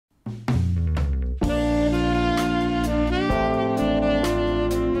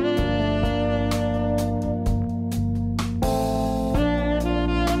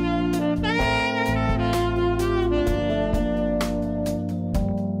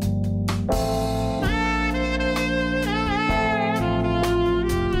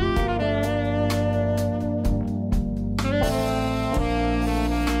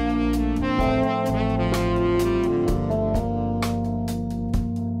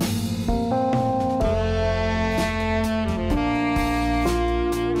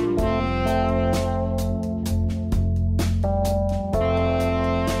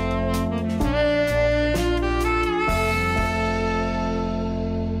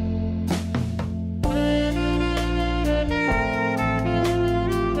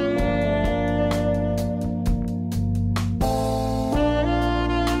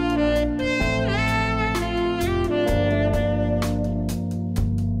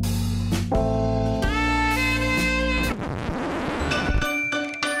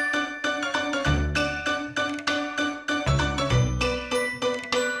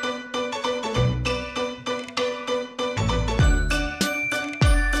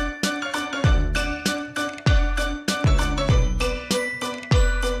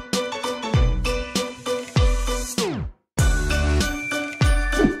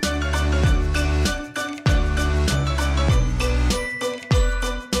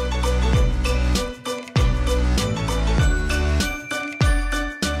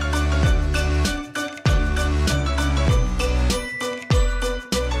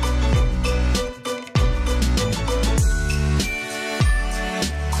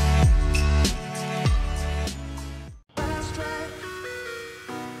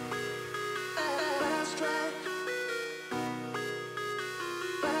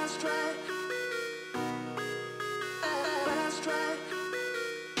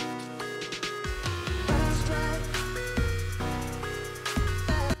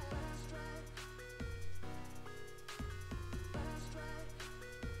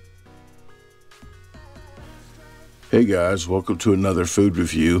Hey guys, welcome to another food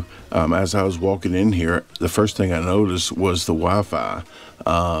review. As I was walking in here, the first thing I noticed was the Wi-Fi.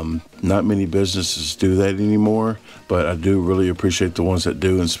 Not many businesses do that anymore, but I do really appreciate the ones that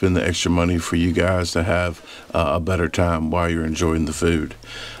do and spend the extra money for you guys to have a better time while you're enjoying the food.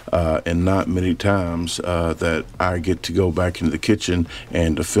 And not many times that I get to go back into the kitchen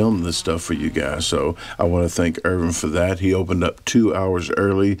and to film this stuff for you guys. So I want to thank Irvin for that. He opened up 2 hours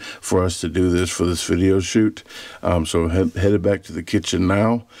early for us to do this for this video shoot. So headed back to the kitchen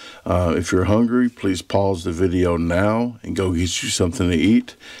now. If you're hungry, please pause the video now and go get you something to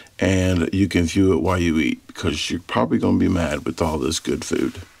eat. And you can view it while you eat because you're probably going to be mad with all this good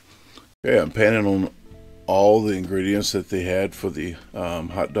food. Okay, I'm panning on all the ingredients that they had for the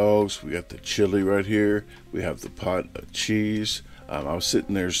hot dogs. We got the chili right here. We have the pot of cheese. I was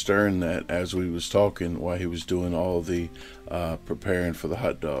sitting there stirring that as we was talking while he was doing all the preparing for the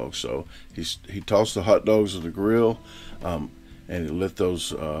hot dogs. So he tossed the hot dogs on the grill and he let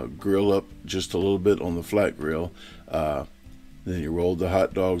those grill up just a little bit on the flat grill. Then he rolled the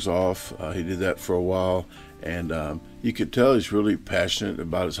hot dogs off. He did that for a while, and you could tell he's really passionate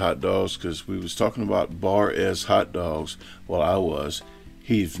about his hot dogs because we was talking about Bar S hot dogs while I was.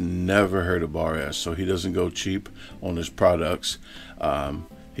 He's never heard of Bar S, so he doesn't go cheap on his products.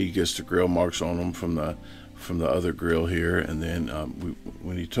 He gets the grill marks on them from the other grill here, and then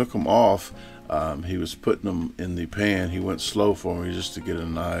when he took them off, he was putting them in the pan. He went slow for me just to get a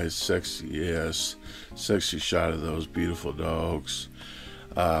nice, sexy shot of those beautiful dogs.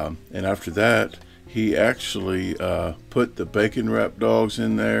 And after that, he actually put the bacon wrapped dogs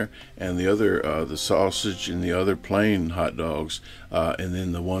in there, and the other, the sausage and the other plain hot dogs, and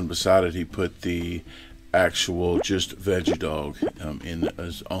then the one beside it, he put the actual just veggie dog in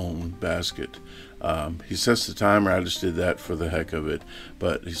his own basket. He sets the timer. I just did that for the heck of it,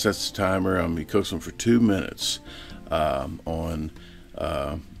 but he sets the timer. He cooks them for 2 minutes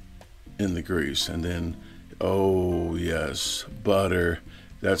in the grease, and then oh yes, butter.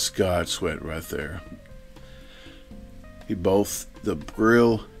 That's God sweat right there. He both the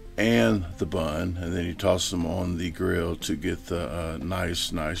grill and the bun, and then he tosses them on the grill to get the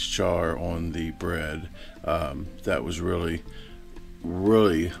nice char on the bread. That was really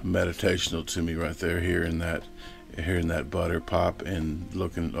meditational to me right there, hearing that butter pop and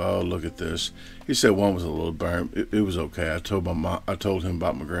looking. Oh, look at this. He said one was a little burnt. It was okay. I told him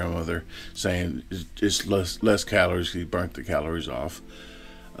about my grandmother saying it's less calories. He burnt the calories off.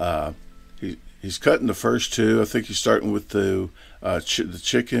 He's cutting the first two. I think he's starting with the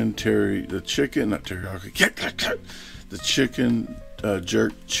chicken jerk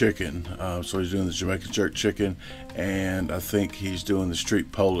chicken. So he's doing the Jamaican jerk chicken, and I think he's doing the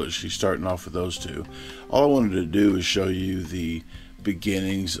street Polish. He's starting off with those two. All I wanted to do is show you the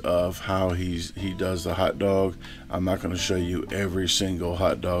beginnings of how he does the hot dog. I'm not going to show you every single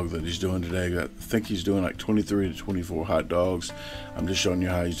hot dog that he's doing today. I think he's doing like 23 to 24 hot dogs. I'm just showing you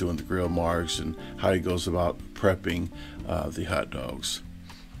how he's doing the grill marks and how he goes about prepping the hot dogs.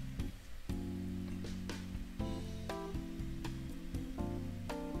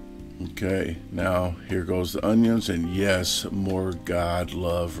 Okay, now here goes the onions, and yes, more God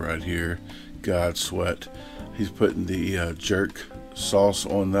love right here. God sweat. He's putting the jerk sauce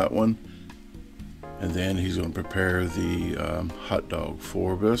on that one, and then he's going to prepare the hot dog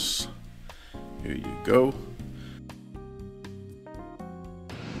for us. Here you go.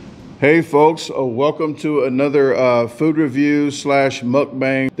 Hey folks, welcome to another food review /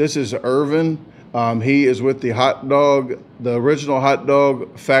 mukbang. This is Irvin. He is with the original hot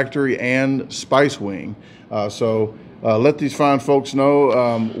dog factory and spice wing. Let these fine folks know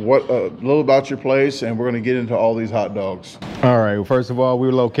a little about your place, and we're going to get into all these hot dogs. All right. Well, first of all,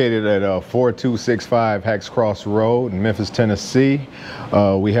 we're located at 4265 Hacks Cross Road in Memphis, Tennessee.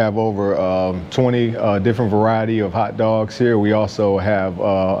 We have over 20 different variety of hot dogs here. We also have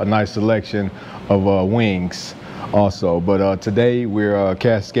a nice selection of wings also. But today we're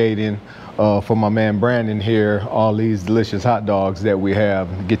cascading for my man Brandon here, all these delicious hot dogs that we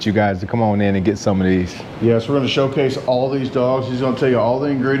have. Get you guys to come on in and get some of these. Yes, we're going to showcase all these dogs. He's going to tell you all the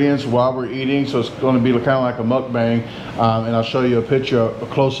ingredients while we're eating, so it's going to be kind of like a mukbang. And I'll show you a picture, a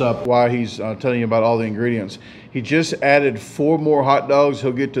close-up, while he's telling you about all the ingredients. He just added 4 more hot dogs.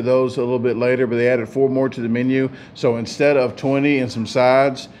 He'll get to those a little bit later, but they added 4 more to the menu. So instead of 20 and some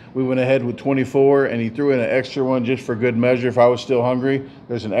sides, we went ahead with 24, and he threw in an extra one just for good measure. If I was still hungry,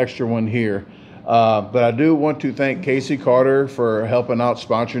 there's an extra one here. But I do want to thank Casey Carter for helping out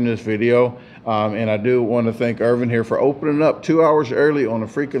sponsoring this video. And I do want to thank Irvin here for opening up 2 hours early on a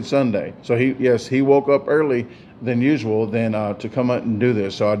freaking Sunday. So he woke up early than usual to come out and do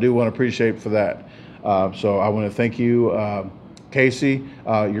this. So I do want to appreciate for that. So I want to thank you, Casey,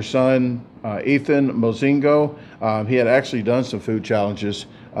 your son, Ethan Mozingo. He had actually done some food challenges.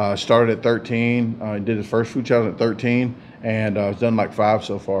 Started at 13, did his first food challenge at 13, and has done like 5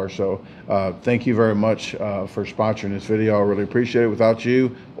 so far. So thank you very much for sponsoring this video. I really appreciate it. Without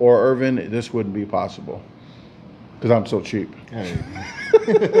you or Irvin, this wouldn't be possible because I'm so cheap. Hey.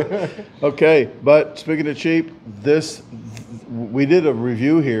 Okay, but speaking of cheap, we did a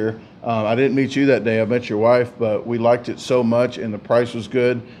review here. I didn't meet you that day. I met your wife, but we liked it so much and the price was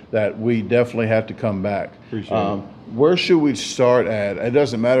good that we definitely have to come back. Appreciate it. Where should we start at? It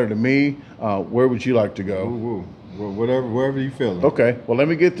doesn't matter to me. Where would you like to go? Ooh. Well, wherever you feel. Okay. Well, let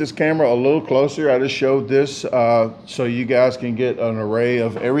me get this camera a little closer. I just showed this so you guys can get an array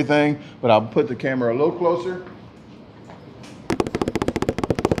of everything, but I'll put the camera a little closer.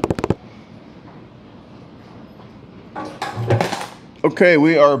 Okay,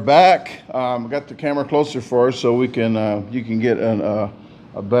 we are back. Got the camera closer for us so we can you can get a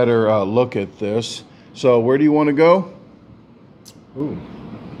better look at this. So where do you want to go? Ooh,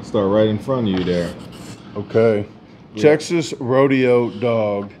 start right in front of you there. Okay, yeah. Texas Rodeo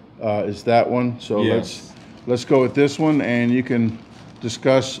Dog is that one. So yes. let's go with this one, and you can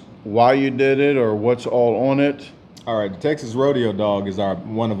discuss why you did it or what's all on it. All right, the Texas Rodeo Dog is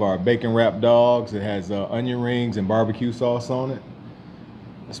one of our bacon wrap dogs. It has onion rings and barbecue sauce on it.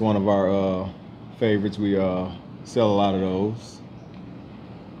 It's one of our favorites. We sell a lot of those.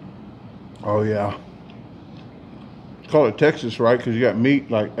 Oh yeah. Call it Texas, right? Because you got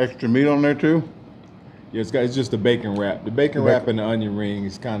meat, like extra meat on there too. Yeah, it's just the bacon wrap. The bacon wrap and the onion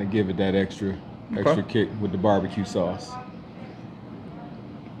rings kind of give it that extra kick with the barbecue sauce.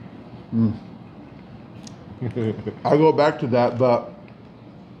 I'll go back to that, but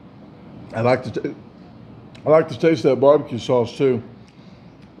I like to taste that barbecue sauce too.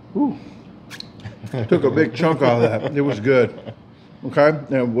 Ooh. Took a big chunk out of that. It was good. Okay,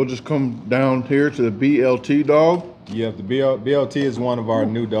 now we'll just come down here to the BLT dog. Yeah, the BLT is one of our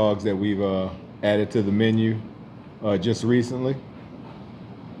new dogs that we've added to the menu just recently.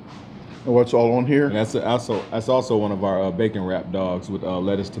 And what's all on here? And that's also one of our bacon wrap dogs with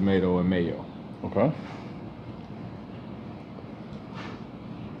lettuce, tomato, and mayo. Okay.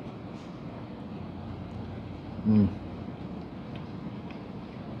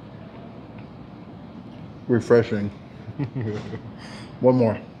 Refreshing. One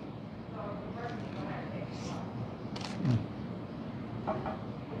more.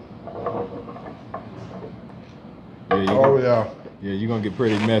 Yeah, you're gonna get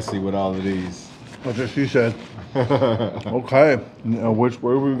pretty messy with all of these. That's what she said. Okay. Now, where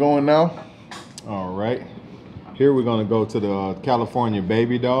are we going now? All right. Here we're gonna go to the California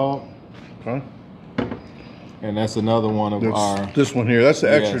baby dog. Okay. And that's another one of this one here. That's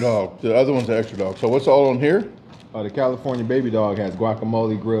the extra dog. The other one's the extra dog. So what's all on here? The California baby dog has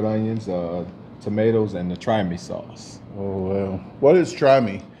guacamole, grilled onions, tomatoes, and the try me sauce. Oh wow. What is try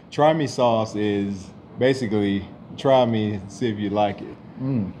me? Try me sauce is basically try me and see if you like it.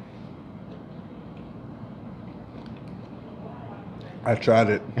 I tried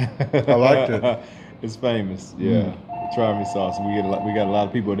it. I liked it. It's famous. Yeah. Try me sauce. We got a lot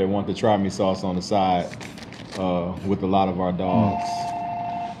of people that want the try me sauce on the side with a lot of our dogs.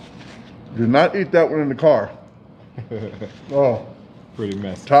 Do not eat that one in the car. Oh, pretty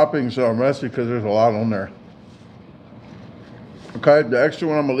messy. Toppings are messy because there's a lot on there. Okay, the extra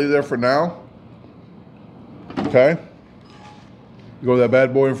one I'm gonna leave there for now. Okay. You go with that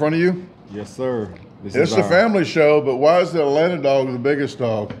bad boy in front of you? Yes, sir. It's a family show, but why is the Atlanta dog the biggest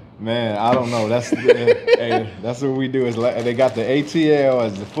dog? Man, I don't know. That's that's what we do. Is they got the ATL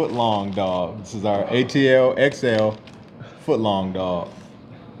as the foot long dog. This is our ATL XL foot long dog,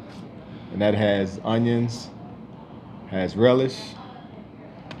 and that has onions, has relish,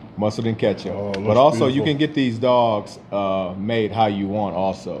 mustard, and ketchup. Oh, but also, beautiful. you can get these dogs made how you want.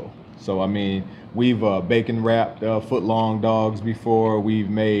 Also, so I mean, we've bacon wrapped foot long dogs before. We've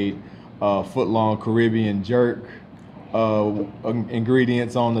made foot long Caribbean jerk.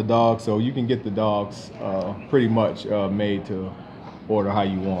 Ingredients on the dog, so you can get the dogs pretty much made to order how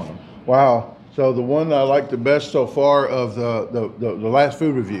you want them. Wow. So the one I like the best so far of the last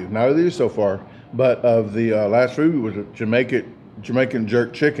food review, not of these so far, but of the last food was a Jamaican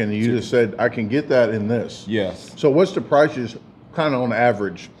jerk chicken. And you just said I can get that in this. Yes. So what's the prices kind of on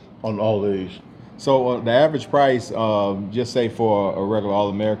average on all these? So the average price, just say for a regular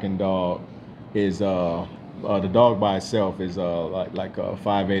all-American dog, is the dog by itself is like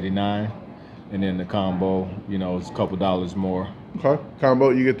 $5.89, and then the combo, you know, is a couple dollars more. Okay.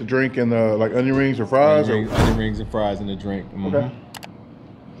 Combo, you get the drink and the like onion rings or fries? Onion rings and fries and the drink. Okay.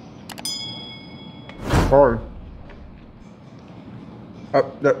 hard.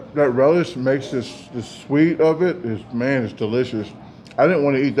 That relish makes the sweet of it is, man, it's delicious. I didn't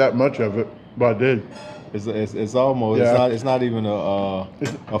want to eat that much of it, but I did. It's almost, yeah. It's not even a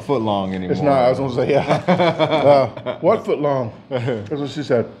foot long anymore. It's not, I was gonna say, yeah. What foot long? That's what she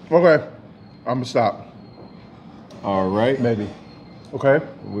said. Okay, I'm gonna stop. All right. Maybe. Okay.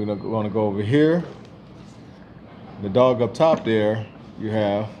 We're gonna go over here. The dog up top there,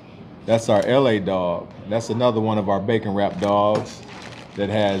 that's our LA dog. That's another one of our bacon wrap dogs that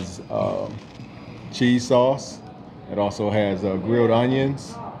has cheese sauce. It also has grilled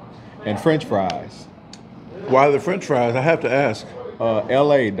onions and French fries. Why the French fries? I have to ask.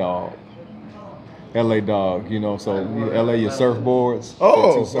 LA dog. LA dog, you know, so LA your surfboards.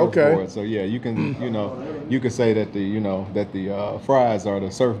 Oh, two surfboards. okay. So yeah, you can, you can say that the fries are the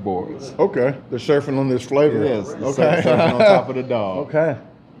surfboards. Okay, they're surfing on this flavor. Yes. Okay. Surfing on top of the dog. Okay.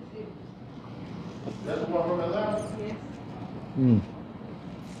 Mm.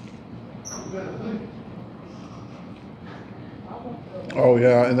 Oh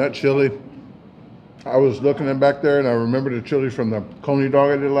yeah, and that chili. I was looking in back there, and I remember the chili from the coney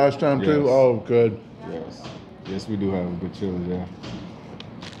dog I did last time too. Yes. Oh, good. Yes, we do have a good chili there.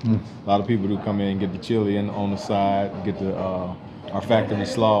 A lot of people do come in and get the chili on the side, get the our factory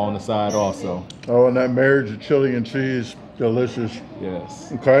slaw on the side also. Oh, and that marriage of chili and cheese, delicious.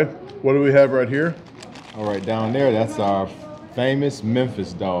 Yes. Okay, what do we have right here? All right, down there, that's our famous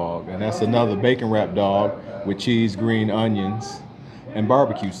Memphis dog, and that's another bacon wrap dog with cheese, green onions, and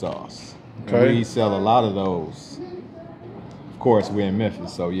barbecue sauce. Okay. And we sell a lot of those. Of course, we're in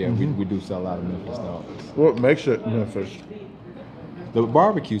Memphis, so yeah, we do sell a lot of Memphis dogs. What makes it Memphis? The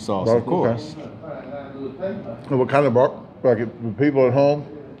barbecue sauce, of course. Okay. And what kind of like the people at home,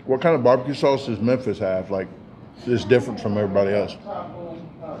 what kind of barbecue sauce does Memphis have? Like, is different from everybody else?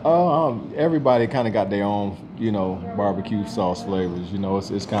 Everybody kind of got their own, barbecue sauce flavors.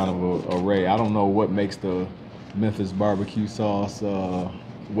 It's kind of an array. I don't know what makes the Memphis barbecue sauce,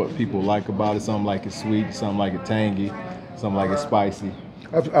 what people like about it. Some like it sweet, some like it tangy, some like it spicy.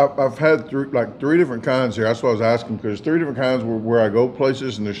 I've had three different kinds here. That's what I was asking, because 3 different kinds where I go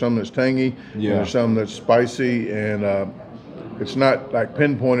places, and there's some that's tangy, and there's some that's spicy, and it's not like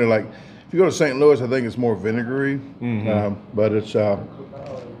pinpointed. Like if you go to St. Louis, I think it's more vinegary, but it's a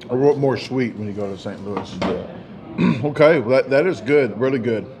lot more sweet when you go to St. Louis. Yeah. Okay, well that is good, really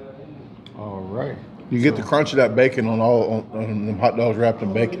good. All right. You get the crunch of that bacon on them hot dogs wrapped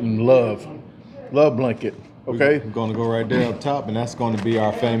in bacon. Love blanket. Okay. We're going to go right there up top, and that's going to be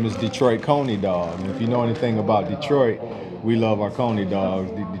our famous Detroit Coney dog. And if you know anything about Detroit, we love our Coney dogs.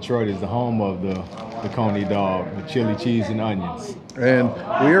 Detroit is the home of the Coney dog, the chili, cheese, and onions. And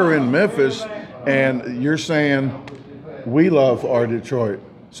we are in Memphis, and you're saying we love our Detroit.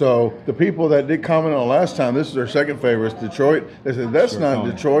 So the people that did comment on last time, this is their second favorite, Detroit. They said, that's not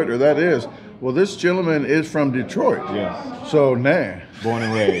Coney. Detroit, or that is. Well, this gentleman is from Detroit. Yes. So, nah. Born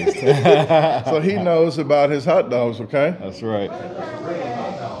and raised. So he knows about his hot dogs, okay? That's right.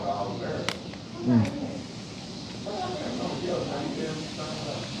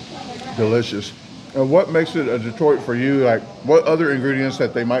 Delicious. And what makes it a Detroit for you? Like, what other ingredients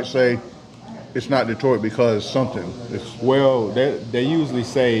that they might say it's not Detroit because something? Well, they usually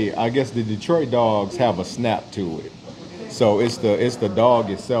say, I guess the Detroit dogs have a snap to it. So it's the dog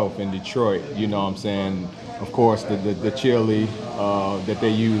itself in Detroit, you know what I'm saying? Of course, the chili that they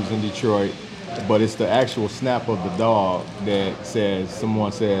use in Detroit, but it's the actual snap of the dog that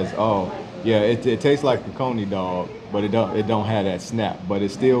someone says, oh, yeah, it tastes like the Coney dog, but it don't have that snap, but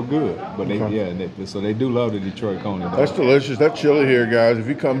it's still good. But so they do love the Detroit Coney dog. That's delicious. That chili here, guys. If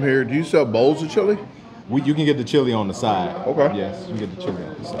you come here, do you sell bowls of chili? You can get the chili on the side. Okay. Yes, you can get the chili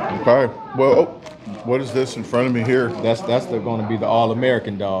on the side. Okay. Well, what is this in front of me here? That's going to be the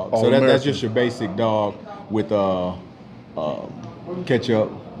All-American dog. So that's just your basic dog with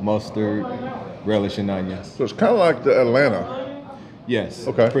ketchup, mustard, relish, and onions. So it's kind of like the Atlanta. Yes.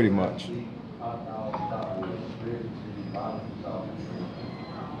 Okay. Pretty much.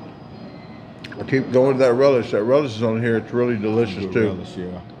 I keep going to that relish. That relish is on here. It's really delicious too. Relish,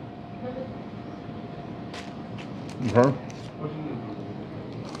 yeah.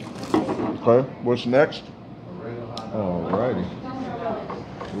 Okay, what's next? Alrighty.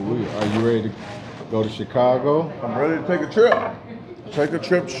 Are you ready to go to Chicago? I'm ready to take a trip. Take a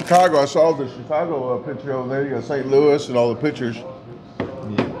trip to Chicago. I saw the Chicago picture over there. You got St. Louis and all the pictures.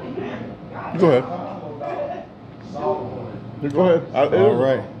 Yeah. Go ahead. Go ahead. All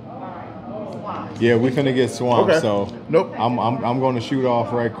right. Yeah, we're finna get swamped, so nope. I'm going to shoot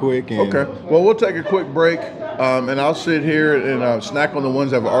off right quick. And okay. Well, we'll take a quick break. and I'll sit here and snack on the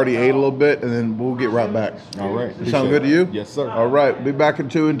ones I've already ate a little bit, and then we'll get right back. All right. Sound good to you? Yes, sir. All right. Be back in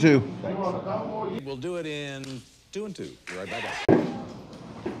 2 and 2. Thanks. We'll do it in 2 and 2. Be right back.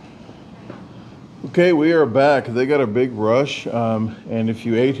 Okay, we are back. They got a big rush, and if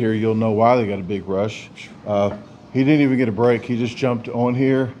you ate here, you'll know why they got a big rush. He didn't even get a break. He just jumped on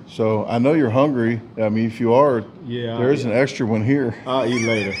here. So I know you're hungry. I mean, if you are, there is an extra one here. I'll eat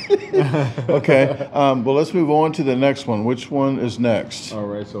later. Okay, well, let's move on to the next one. Which one is next? All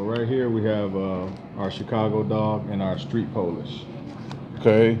right, so right here we have our Chicago dog and our street Polish.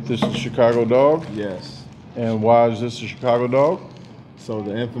 Okay, this is Chicago dog. Yes. And why is this a Chicago dog? So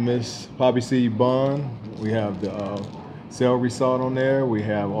the infamous poppy seed bun. We have the celery salt on there. We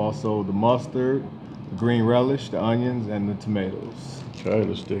have also the mustard, the green relish, the onions, and the tomatoes. Okay,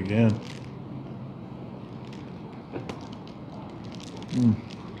 let's dig in.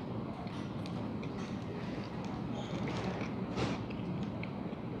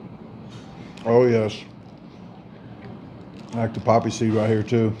 Oh yes, I like the poppy seed right here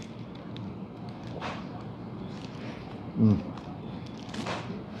too.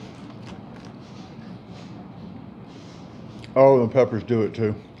 Oh, the peppers do it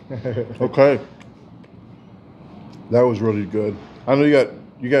too. Okay, that was really good. I know you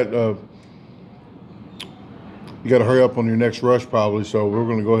got to hurry up on your next rush probably, so we're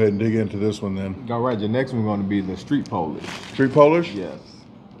going to go ahead and dig into this one then. All right, your next one's going to be the street Polish. Street Polish? Yes.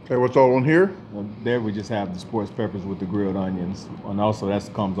 Okay, what's all on here? There we just have the sports peppers with the grilled onions, and also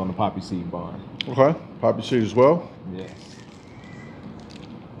that comes on the poppy seed bun. Okay, poppy seed as well. Yes.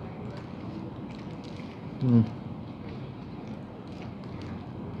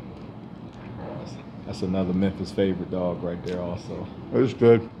 That's another Memphis favorite dog right there also. It's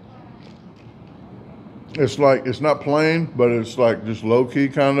good. It's like, it's not plain, but it's like just low key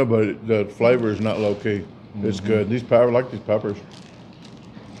kind of, but the flavor is not low key. It's good. These peppers, I like these peppers.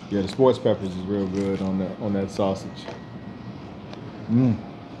 Yeah, the sports peppers is real good on that sausage. I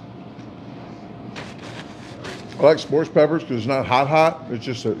like sports peppers because it's not hot. It's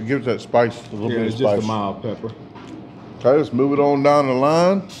just, it gives that spice, a little bit of It's spice. just a mild pepper. Okay, let's move it on down the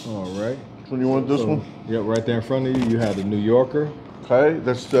line. All right. Which one you want, this one? Yep, right there in front of you, you have the New Yorker. Okay,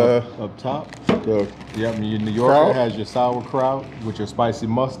 that's the, Up top. the Yep, and your New Yorker Kraut? has your sauerkraut with your spicy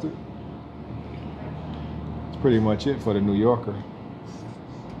mustard. That's pretty much it for the New Yorker.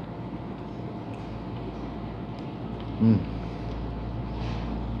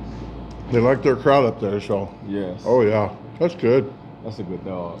 they like their crowd up there, so. Yes. Oh yeah, that's good. That's a good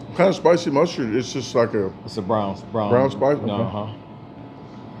dog. What kind of spicy mustard? It's just like a, It's a brown spice? Okay. Uh-huh.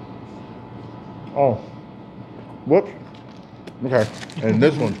 oh, whoops. Okay, and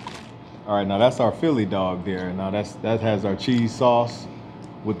this one. All right, now that's our Philly dog there. Now that has our cheese sauce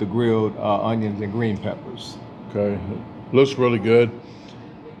with the grilled onions and green peppers. Okay, looks really good.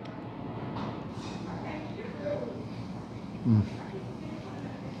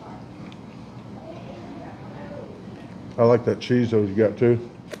 I like that cheese though you got too.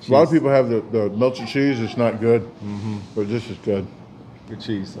 A lot of people have the melted cheese. It's not good, but this is good. Good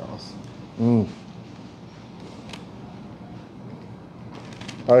cheese sauce.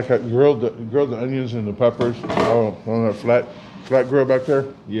 I like that grilled the onions and the peppers. Oh, on that flat grill back there.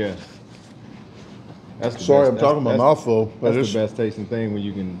 Yes. That's the Sorry, best. I'm talking my mouth full. But That's the best tasting thing when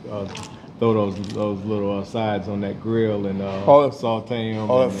you can throw those little sides on that grill and saute them.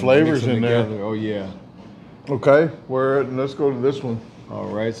 all that flavors mix them in there. together. Oh yeah. Okay, let's go to this one. All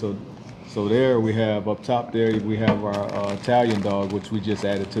right, so there we have up top there we have our Italian dog, which we just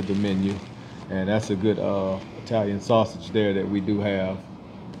added to the menu, and that's a good Italian sausage there that we do have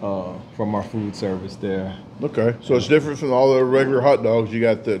from our food service there. Okay, so it's different from all the regular hot dogs. You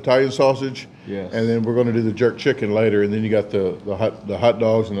got the Italian sausage, Yes. and then we're going to do the jerk chicken later, and then you got the hot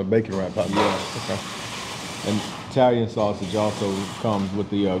dogs and the bacon wrap hot dogs. Yes. Okay. And Italian sausage also comes with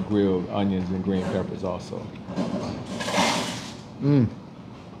the grilled onions and green peppers also.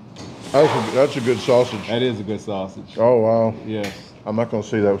 That's a good sausage. That is a good sausage. Oh wow. Yes. I'm not going to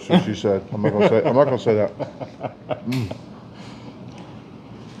say that what she said. I'm not going to say that.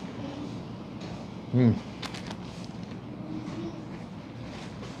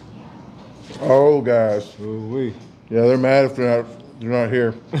 Oh guys. Ooh-wee. Yeah, they're mad if they're not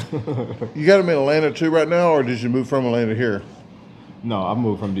here. You got them in Atlanta too right now, or did you move from Atlanta here? No, I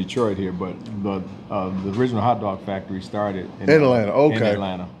moved from Detroit here, but the original hot dog factory started in Atlanta. Okay. In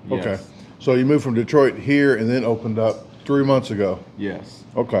Atlanta. Yes. Okay. So you moved from Detroit here and then opened up 3 months ago. Yes.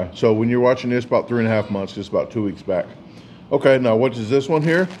 Okay. So when you're watching this, about 3.5 months, just about 2 weeks back. Okay. Now what is this one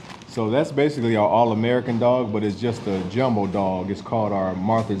here? So that's basically our all-American dog, but it's just a jumbo dog. It's called our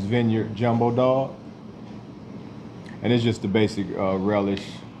Martha's Vineyard Jumbo Dog. And it's just the basic relish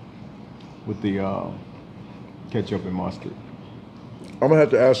with the ketchup and mustard. I'm gonna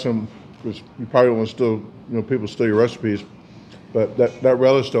have to ask him, because you probably don't want to steal, people steal your recipes. But that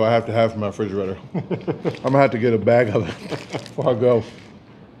relish though, I have to have in my refrigerator. I'm gonna have to get a bag of it before I go.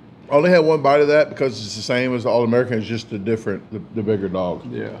 I only had one bite of that because it's the same as the All-American. It's just the bigger dog.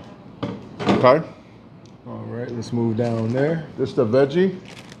 Yeah. Okay. All right, let's move down there. This the veggie?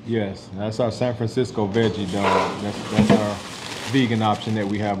 Yes, that's our San Francisco veggie dog. That's our vegan option that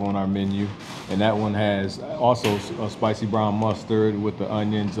we have on our menu. And that one has also a spicy brown mustard with the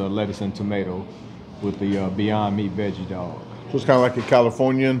onions, lettuce, and tomato with the Beyond Meat veggie dog. So it's kind of like a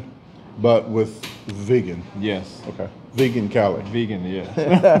Californian, but with vegan. Yes. Okay. Vegan Cali. Vegan, yeah.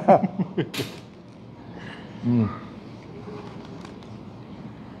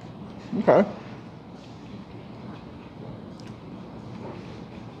 Okay.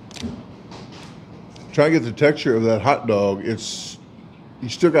 Try to get the texture of that hot dog. You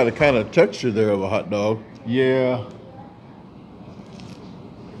still got a kind of texture there of a hot dog. Yeah.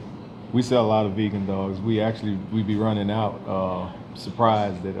 We sell a lot of vegan dogs. We be running out.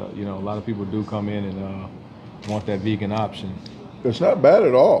 Surprised that a lot of people do come in and want that vegan option. It's not bad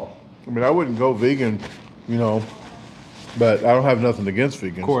at all. I mean, I wouldn't go vegan, but I don't have nothing against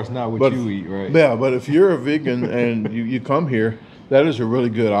vegans. Of course, not what you eat, right? Yeah, but if you're a vegan and you come here, that is a really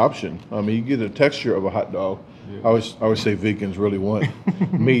good option. I mean, you get a texture of a hot dog. Yeah. I always say vegans really want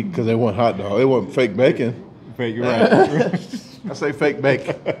meat because they want hot dog. They want fake bacon. Fake, you're right. I say fake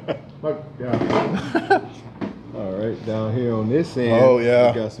bacon. Yeah. All right, down here on this end. Oh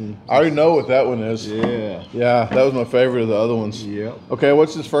yeah. We got some, I already know what that one is. Yeah. Yeah, that was my favorite of the other ones. Yep. Okay,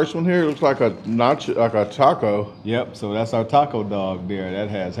 what's this first one here? It looks like a taco. Yep. So that's our taco dog there. That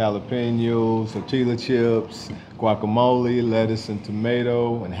has jalapenos, tortilla chips, guacamole, lettuce and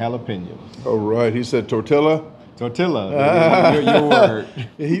tomato, and jalapenos. Oh right. He said tortilla. Tortilla. Your word.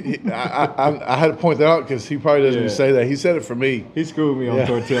 I had to point that out because he probably doesn't even say that. He said it for me. He schooled me on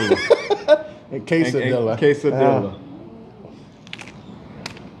tortilla. And quesadilla. Quesadilla.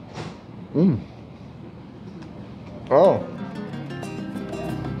 Oh.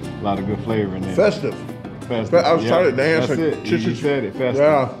 A lot of good flavor in there. Festive. I was trying to dance. That's it. You said it. Festive.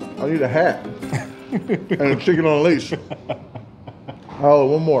 Yeah. I need a hat. And a chicken on a leash. Oh,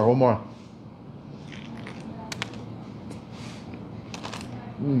 one more.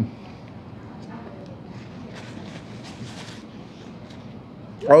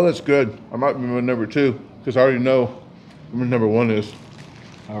 Oh, that's good. I might be my number 2 because I already know what number 1 is.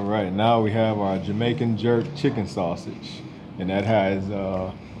 All right, now we have our Jamaican jerk chicken sausage, and that has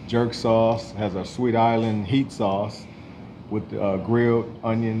jerk sauce, has a Sweet Island heat sauce with grilled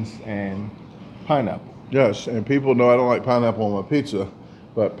onions and pineapple. Yes, and people know I don't like pineapple on my pizza,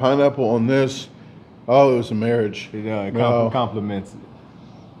 but pineapple on this, oh, it was a marriage. It complements it.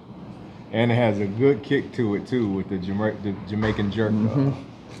 And it has a good kick to it too with the Jamaican jerk.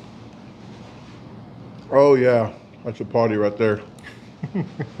 Oh yeah, that's a party right there.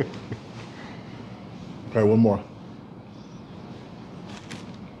 Okay, one more.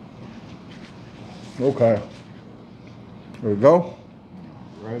 Okay, there we go.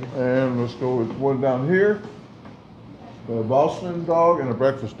 Ready? And let's go with one down here. A Boston dog and a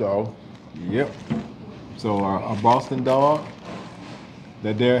breakfast dog. Yep. So our Boston dog,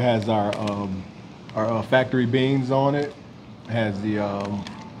 that there has our factory beans on it. Has the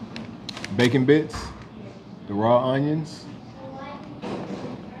bacon bits, the raw onions,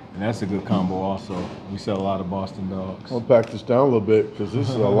 and that's a good combo also. We sell a lot of Boston dogs. I'll pack this down a little bit because this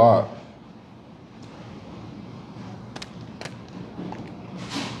is a lot.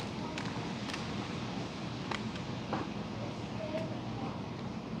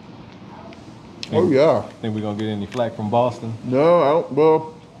 Oh yeah. Think we're gonna get any flack from Boston? No, I don't.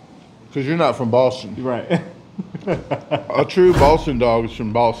 Well, because you're not from Boston. Right. A true Boston dog is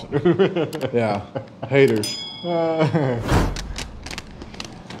from Boston. Yeah, haters. Well,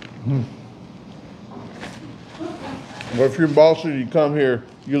 if you're in Boston, you come here,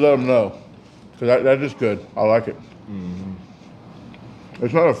 you let them know, because that is good. I like it.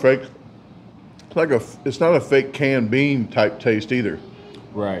 It's not a fake. It's not a fake canned bean type taste either.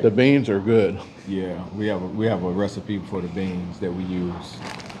 Right. The beans are good. Yeah, we have a recipe for the beans that we use.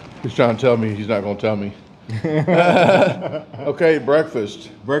 He's trying to tell me. He's not going to tell me. Okay, breakfast.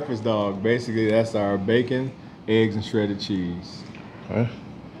 Breakfast dog. Basically, that's our bacon, eggs, and shredded cheese. Okay.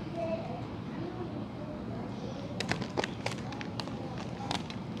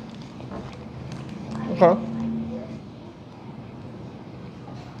 Okay.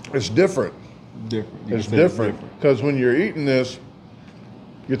 It's different. It's different because when you're eating this,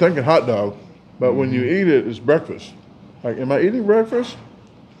 you're thinking hot dog, but when you eat it, it's breakfast. Like, am I eating breakfast?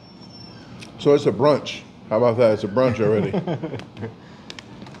 So it's a brunch. How about that? It's a brunch already.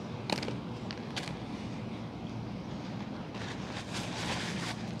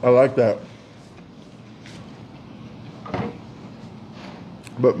 I like that.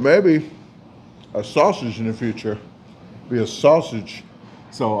 But maybe a sausage in the future. Be a sausage.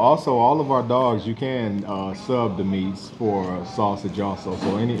 So also all of our dogs, you can sub the meats for sausage also.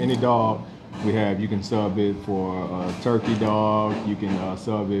 So any dog we have, you can sub it for a turkey dog. You can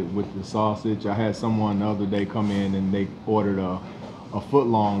sub it with the sausage. I had someone the other day come in and they ordered a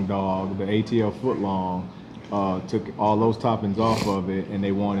foot-long dog, the ATL foot-long. Took all those toppings off of it, and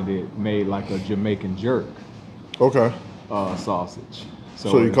they wanted it made like a Jamaican jerk. Okay. Sausage.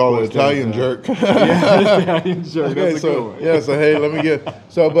 So you call it Italian jerk. Yeah, Italian jerk. Okay, That's a good one. Yeah, so hey, let me get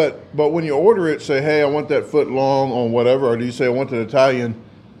but when you order it, say, hey, I want that foot long on whatever, or do you say I want it Italian?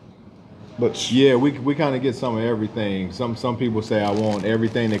 But yeah, we kind of get some of everything. Some people say I want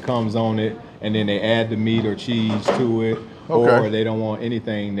everything that comes on it, and then they add the meat or cheese to it. Okay. Or they don't want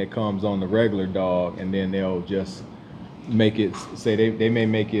anything that comes on the regular dog, and then they'll just make it, say they may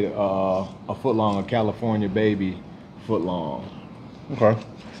make it a foot long, a California baby foot long. okay.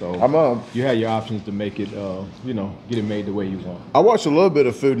 So I'm you have your options to make it, you know, get it made the way you want. I watch a little bit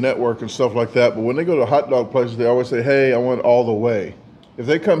of Food Network and stuff like that, but when they go to hot dog places, they always say, hey, I want it all the way. If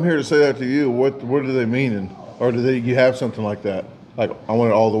they come here to say that to you, what do they mean? Or do you have something like that? Like, I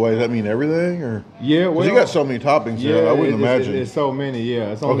want it all the way. Does that mean everything? Or yeah, well, you got so many toppings here, I wouldn't imagine. It's so many,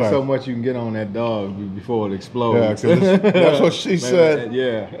 yeah. It's only so much you can get on that dog before it explodes. Yeah, because that's what she said.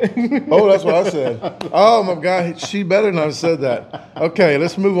 Yeah. Oh, that's what I said. Oh, my God. She better not have said that. Okay,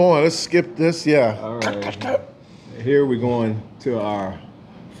 let's move on. Let's skip this. Yeah. All right. Here we're going to our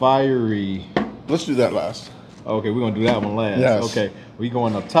fiery. Let's do that last. Okay, we're going to do that one last. Yes. Okay, we're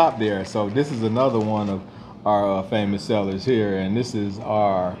going up top there. So this is another one of our famous sellers here, and this is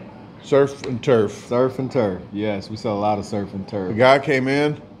our Surf and turf. surf and turf. Yes, we sell a lot of surf and The turf. guy came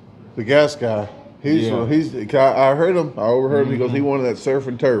in, the gas guy. I heard him. I overheard him. He goes, he wanted that surf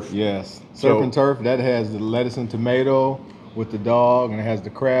and turf. Yes, So- surf and turf. That has the lettuce and tomato with the dog, and it has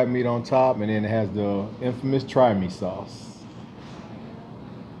the crab meat on top, and then it has the infamous try me sauce.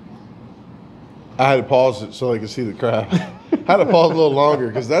 I had to pause it so they could see the crab. I had to pause a little longer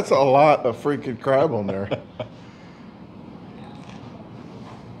because that's a lot of freaking crab on there.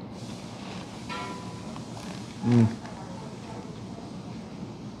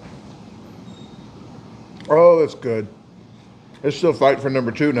 Oh, that's good. It's still fighting for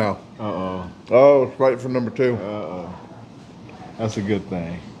number 2 now. Uh-oh. Oh, it's fighting for number 2. Uh-oh. That's a good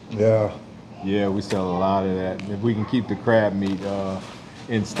thing. Yeah. Yeah, we sell a lot of that. If we can keep the crab meat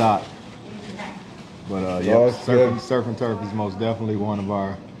in stock. But yeah, that's good. surf and turf is most definitely one of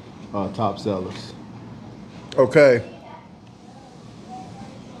our top sellers. Okay.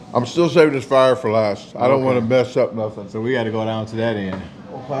 I'm still saving this fire for last. I don't want to mess up nothing. So we got to go down to that end.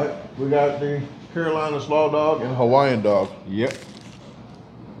 Okay. We got the Carolina Slaw Dog and Hawaiian Dog. Yep.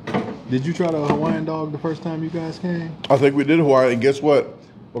 Did you try the Hawaiian dog the first time you guys came? I think we did Hawaii, and guess what?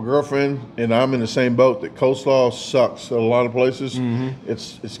 My girlfriend and I'm in the same boat that coleslaw sucks at a lot of places.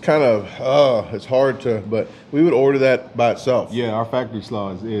 It's kind of it's hard to, but we would order that by itself. Yeah, our factory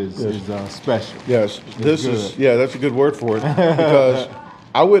slaw is special. Yes, this good. is that's a good word for it because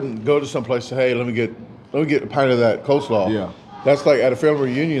I wouldn't go to some place and say, hey, let me get a pint of that coleslaw. Yeah. That's like at a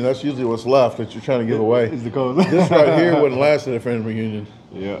family reunion. That's usually what's left that you're trying to give away. Is the coleslaw. This right here wouldn't last at a family reunion.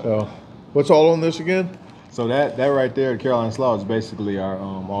 Yeah. So, what's all on this again? So that right there, the Carolina Slaw, is basically our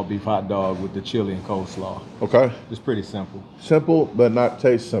all beef hot dog with the chili and coleslaw. Okay. It's pretty simple. Simple, but not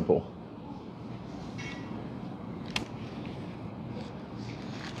taste simple.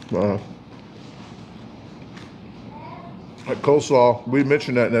 That coleslaw, we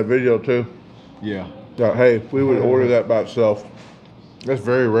mentioned that in that video too. Yeah. Hey, we would order that by itself. That's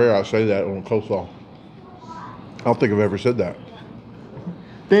very rare I say that on coleslaw. I don't think I've ever said that.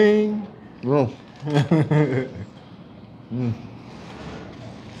 Ding. No.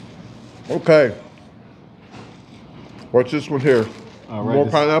 Okay. What's this one here? All right, More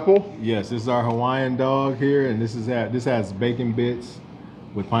pineapple? Yes, this is our Hawaiian dog here, and this has bacon bits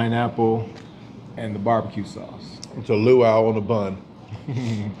with pineapple and the barbecue sauce. It's a luau on a bun.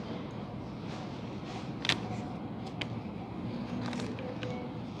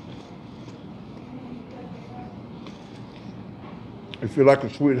 If you like a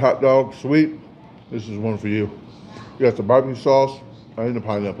sweet hot dog, sweet, this is one for you. You got the barbecue sauce and the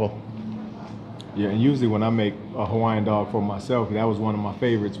pineapple. Yeah, and usually when I make a Hawaiian dog for myself, that was one of my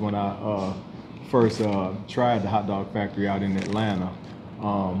favorites when I first tried the hot dog factory out in Atlanta.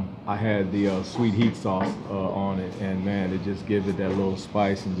 I had the sweet heat sauce on it, and man, it just gives it that little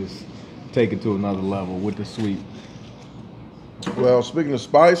spice and just take it to another level with the sweet. Well, speaking of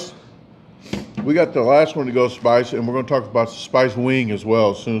spice, we got the last one to go spice, and we're going to talk about the spice wing as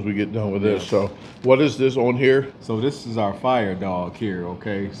well as soon as we get done with this. So what is this on here? So this is our fire dog here,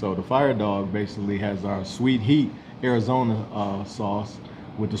 okay? So the fire dog basically has our sweet heat Arizona sauce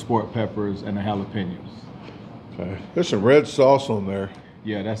with the sport peppers and the jalapenos. Okay. There's some red sauce on there.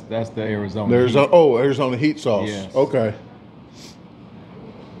 Yeah, that's the Arizona. Arizona heat sauce. Yes. Okay.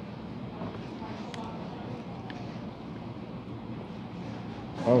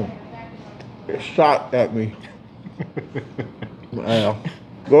 Oh, it shot at me. Wow.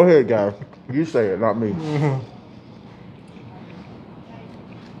 Go ahead, guys. You say it, not me.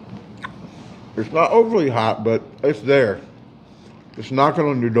 It's not overly hot, but it's there. It's knocking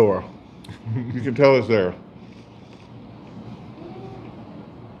on your door. You can tell it's there.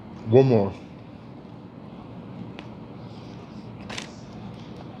 One more.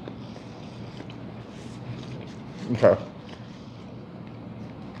 Okay.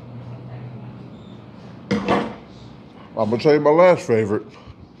 I'm gonna tell you my last favorite,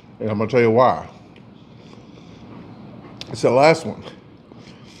 and I'm gonna tell you why. It's the last one,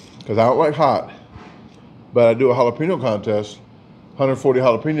 because I don't like hot, but I do a jalapeno contest, 140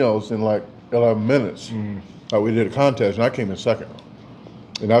 jalapenos in like 11 minutes. We did a contest, and I came in second.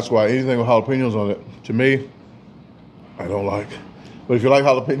 And that's why anything with jalapenos on it, to me, I don't like. But if you like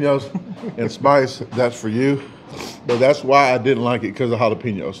jalapenos and spice, that's for you. But that's why I didn't like it, because of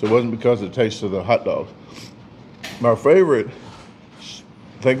jalapenos. It wasn't because of the taste of the hot dog. My favorite,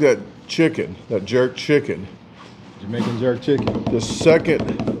 I think that chicken, that jerk chicken. Jamaican jerk chicken. The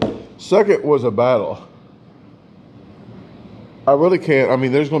second was a battle. I really can't, I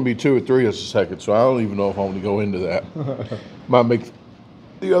mean, there's going to be 2 or 3 as a second, so I don't even know if I want to go into that. Might make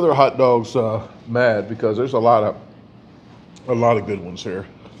the other hot dogs mad, because there's a lot of good ones here.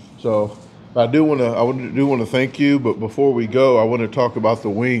 So I do want to thank you, but before we go, I want to talk about the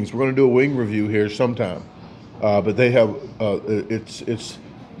wings. We're going to do a wing review here sometime. But they have it's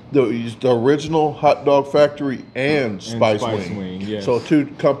the original hot dog factory and Spice Wing. Yes. So 2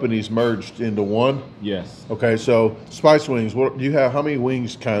 companies merged into one. Yes. Okay, so Spice Wings. What do you have? How many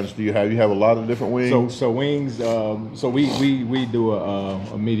wings kinds do you have? You have a lot of different wings. So wings. So we do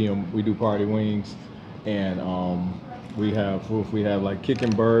a medium. We do party wings, and we have like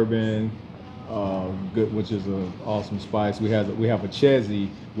kickin' bourbon, good, which is an awesome spice. We have a Chezzy,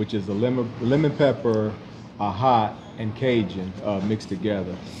 which is a lemon pepper, a hot, and Cajun mixed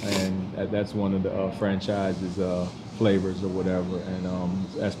together, and that's one of the franchises flavors or whatever, and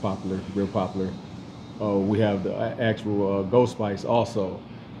that's popular, real popular. We have the actual Ghost Spice also.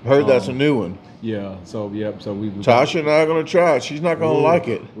 Heard that's a new one. Yeah. So yep. So we Tasha and I are gonna try it. She's not gonna like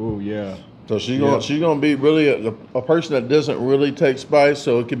it. Oh yeah. So she's gonna be really a person that doesn't really take spice.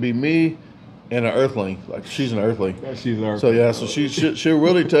 So it could be me and an earthling. Like she's an earthling. She's an earthling. So yeah. So she'll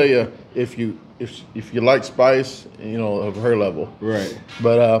really tell you if you like spice, you know, of her level. Right.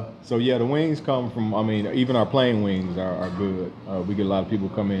 But so yeah, the wings come from. I mean, even our plain wings are good. We get a lot of people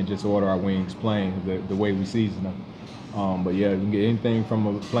come in and just order our wings plain, the way we season them. But yeah, you can get anything from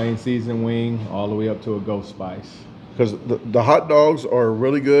a plain seasoned wing all the way up to a Ghost Spice. Because the hot dogs are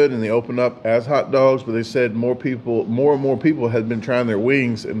really good and they open up as hot dogs, but they said more and more people had been trying their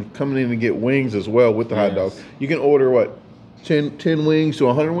wings and coming in to get wings as well with the hot dog. You can order what, 10 wings to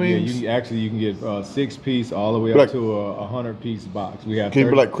 100 wings? Yeah, you can get 6-piece all the way up to a 100-piece box. We have. Can you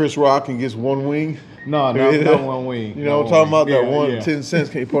be like Chris Rock and gets one wing? No, not one wing. You know what I'm talking about? That one 10 cents.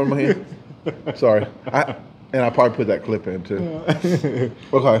 Can you pour in my hand? Sorry. And I probably put that clip in too.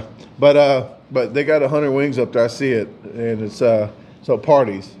 Okay, but they got 100 wings up there. I see it, and it's so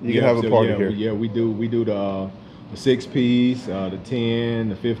parties. You can have a party here. Yeah, we do the 6-piece, the 10,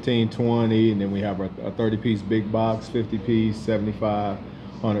 the 15, 20, and then we have a 30-piece big box, 50-piece, 75,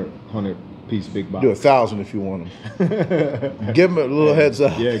 100-piece big box. Do 1,000 if you want them. Give them a little heads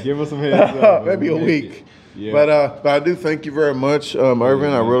up. Yeah, give us some heads up. Maybe a week. Yeah. But I do thank you very much,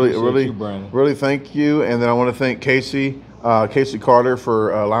 Irvin. I really thank you, and then I want to thank Casey Carter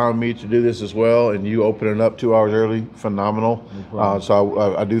for allowing me to do this as well, and you opening up 2 hours early, phenomenal. No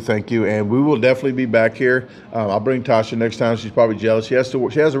so I do thank you, and we will definitely be back here. I'll bring Tasha next time. She's probably jealous. She has to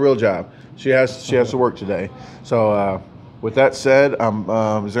work. She has a real job. She has to work today. So with that said,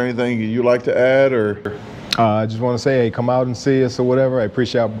 is there anything you'd like to add or? I just want to say, hey, come out and see us or whatever. I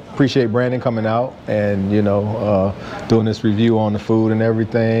appreciate Brandon coming out and, you know, doing this review on the food and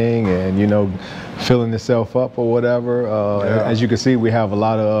everything, and, you know, filling itself up or whatever. As you can see, we have a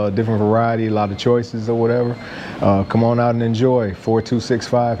lot of different variety, a lot of choices or whatever. Come on out and enjoy.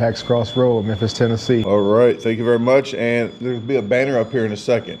 4265 Hacks Cross Road, Memphis, Tennessee. All right, thank you very much. And there'll be a banner up here in a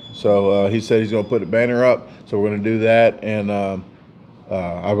second. So he said he's going to put a banner up, so we're going to do that. And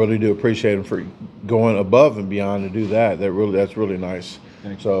I really do appreciate him for going above and beyond to do that. That's really nice.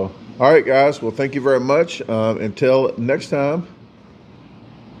 Thanks. So, all right, guys. Well, thank you very much. Until next time.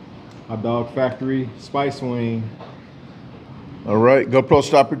 Hot Dog Factory Spice Wing. All right, GoPro,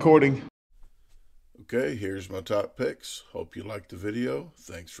 stop recording. Okay, here's my top picks. Hope you liked the video.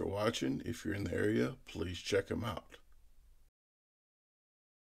 Thanks for watching. If you're in the area, please check them out.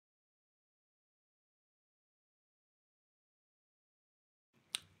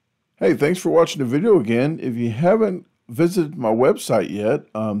 Hey, thanks for watching the video again. If you haven't visited my website yet,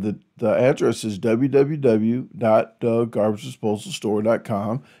 the address is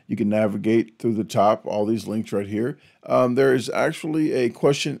www.DaGarbageDisposalstore.com. You can navigate through the top, all these links right here. There is actually a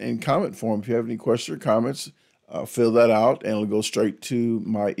question and comment form. If you have any questions or comments, fill that out and it'll go straight to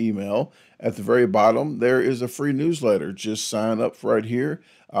my email. At the very bottom, there is a free newsletter. Just sign up right here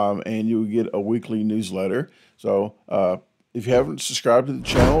and you'll get a weekly newsletter. So, if you haven't subscribed to the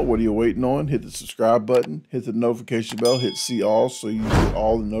channel, what are you waiting on? Hit the subscribe button, hit the notification bell, hit see all so you get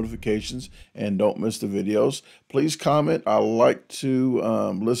all the notifications and don't miss the videos. Please comment. I like to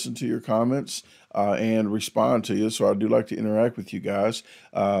listen to your comments and respond to you, so I do like to interact with you guys.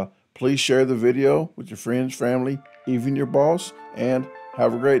 Please share the video with your friends, family, even your boss, and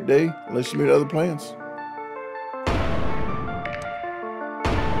have a great day. Let's meet other plans.